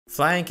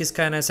Flying is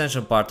kinda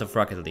essential part of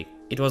Rocket League.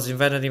 It was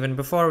invented even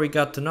before we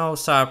got to know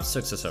Sharp's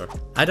successor.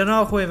 I don't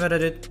know who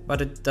invented it, but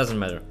it doesn't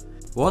matter.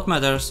 What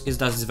matters is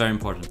that it's very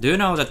important. Do you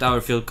know that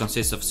our field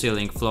consists of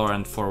ceiling, floor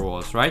and 4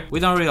 walls, right? We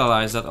don't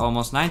realize that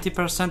almost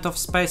 90% of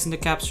space in the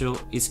capsule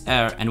is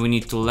air and we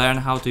need to learn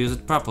how to use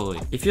it properly.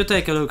 If you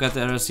take a look at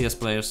the LCS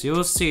players, you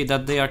will see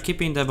that they are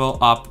keeping the ball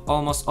up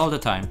almost all the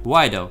time.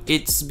 Why though?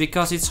 It's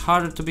because it's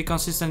harder to be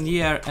consistent in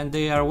the air and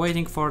they are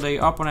waiting for their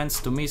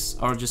opponents to miss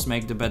or just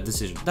make the bad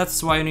decision.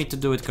 That's why you need to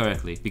do it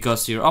correctly,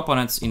 because your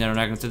opponents in a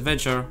ranked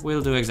adventure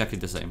will do exactly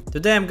the same.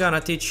 Today I'm gonna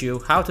teach you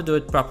how to do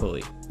it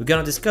properly. We're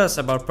gonna discuss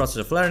about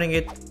process of learning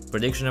it,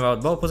 prediction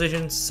about ball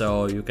positions,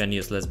 so you can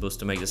use less boost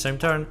to make the same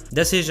turn,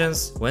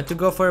 decisions, when to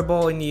go for a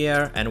ball in the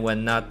air and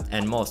when not,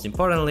 and most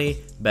importantly,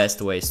 best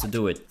ways to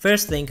do it.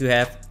 First thing you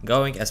have,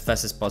 going as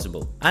fast as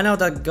possible. I know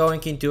that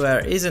going into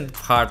air isn't a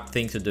hard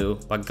thing to do,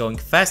 but going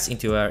fast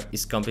into air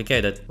is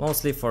complicated,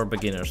 mostly for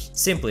beginners.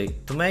 Simply,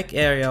 to make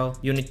aerial,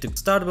 you need to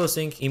start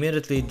boosting,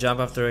 immediately jump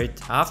after it.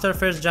 After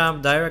first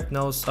jump, direct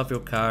nose of your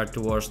car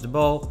towards the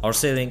ball or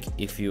ceiling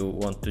if you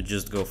want to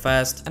just go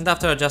fast, and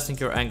after adjusting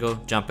your angle,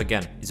 jump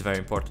again. It's very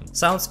important.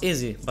 Sounds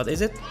easy, but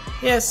is it?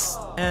 Yes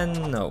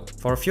and no.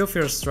 For a few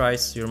first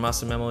tries, your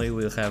muscle memory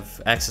will have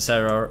access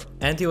error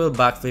and you will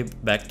backflip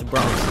back to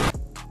bronze.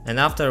 And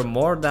after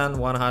more than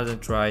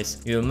 100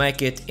 tries, you'll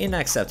make it in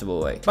an acceptable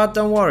way. But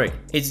don't worry,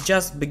 it's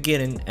just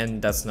beginning and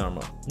that's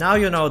normal. Now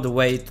you know the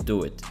way to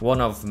do it,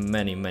 one of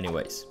many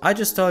ways. I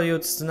just told you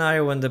the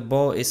scenario when the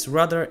ball is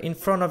rather in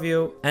front of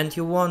you and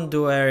you won't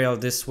do aerial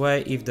this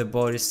way if the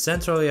ball is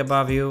centrally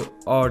above you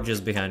or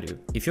just behind you.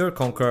 If you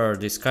conquer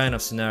this kind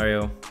of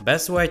scenario,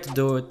 best way to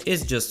do it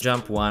is just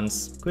jump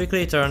once,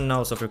 quickly turn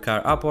nose of your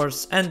car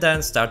upwards and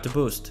then start to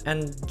boost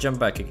and jump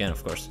back again,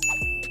 of course.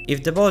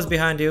 If the ball is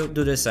behind you,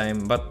 do the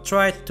same, but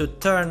try to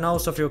turn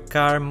nose of your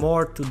car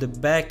more to the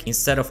back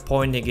instead of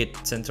pointing it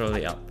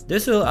centrally up.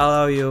 This will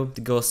allow you to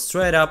go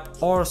straight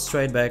up or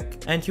straight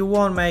back and you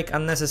won't make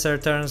unnecessary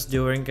turns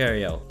during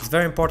aerial. It's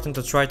very important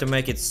to try to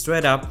make it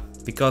straight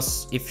up,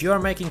 because if you are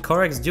making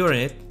corrects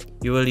during it,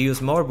 you will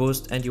use more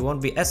boost and you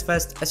won't be as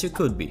fast as you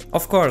could be.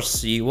 Of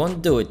course, you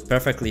won't do it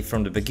perfectly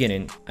from the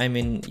beginning. I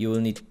mean, you will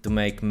need to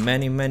make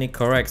many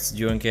corrects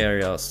during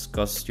aerials,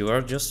 cause you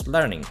are just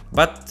learning.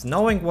 But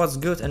knowing what's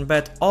good and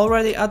bad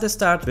already at the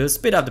start will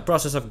speed up the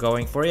process of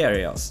going for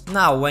aerials.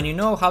 Now, when you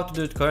know how to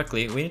do it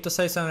correctly, we need to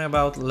say something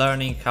about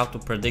learning how to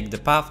predict the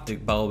path the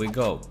ball will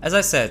go. As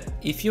I said,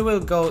 if you will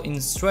go in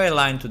straight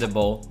line to the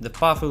ball, the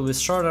path will be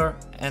shorter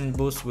and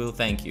boost will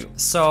thank you.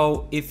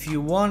 So if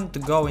you want to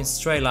go in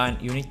straight line,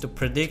 you need to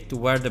predict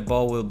where the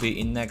ball will be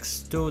in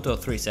next 2 to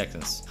 3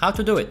 seconds. How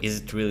to do it?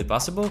 Is it really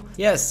possible?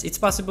 Yes, it's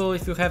possible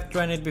if you have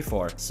trained it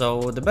before.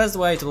 So the best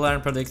way to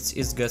learn predicts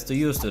is get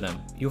used to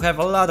them. You have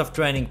a lot of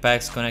training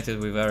packs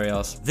connected with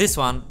aerials. This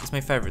one is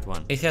my favorite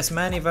one. It has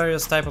many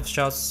various type of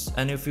shots,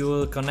 and if you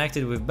will connect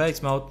it with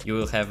base mode, you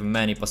will have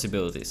many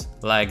possibilities.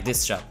 Like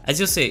this shot. As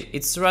you see,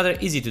 it's rather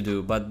easy to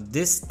do, but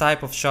this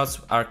type of shots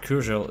are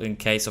crucial in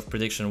case of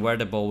prediction where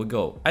the ball will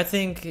go. I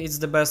think it's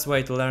the best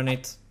way to learn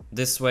it.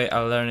 This way I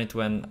learned it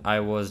when I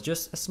was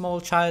just a small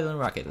child in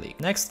Rocket League.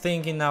 Next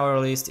thing in our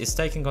list is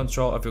taking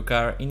control of your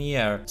car in the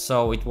air,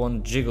 so it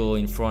won't jiggle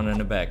in front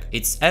and back.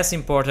 It's as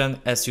important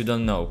as you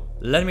don't know.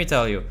 Let me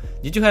tell you,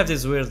 did you have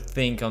this weird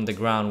thing on the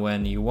ground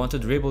when you want to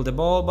dribble the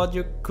ball but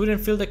you couldn't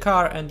feel the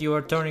car and you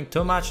were turning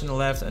too much in the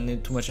left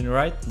and too much in the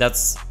right?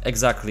 That's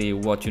exactly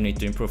what you need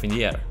to improve in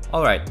the air.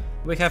 Alright,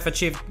 we have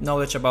achieved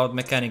knowledge about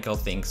mechanical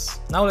things.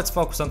 Now let's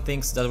focus on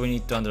things that we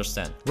need to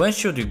understand. When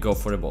should you go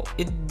for the ball?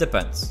 It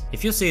depends.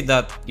 If you see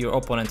that your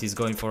opponent is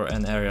going for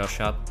an aerial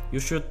shot,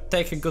 you should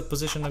take a good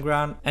position on the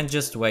ground and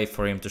just wait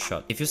for him to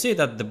shot. If you see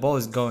that the ball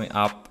is going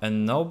up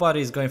and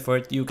nobody is going for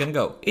it, you can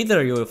go.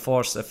 Either you will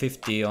force a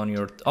 50 on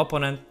your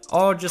opponent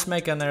or just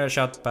make an aerial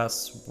shot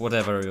pass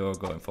whatever you're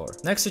going for.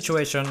 Next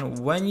situation,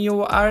 when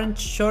you aren't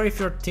sure if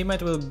your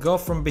teammate will go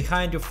from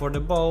behind you for the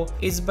ball,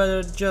 it's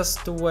better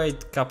just to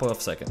wait a couple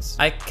of seconds.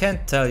 I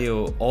can't tell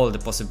you all the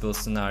possible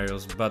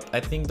scenarios, but I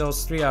think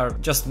those 3 are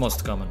just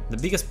most common. The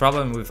biggest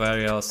problem with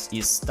aerials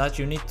is that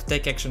you need to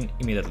take action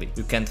immediately.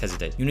 You can't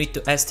hesitate. You need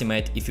to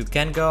estimate if you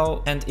can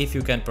go and if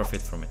you can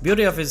profit from it.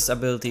 Beauty of this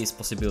ability is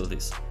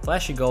possibilities.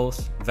 Flashy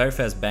goals, very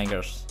fast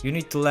bangers. You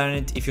need to learn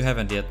it if you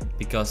haven't yet,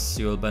 because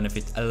you will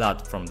benefit a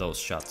lot from those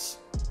shots.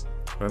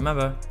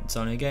 Remember, it's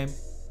only a game.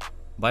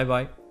 Bye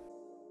bye.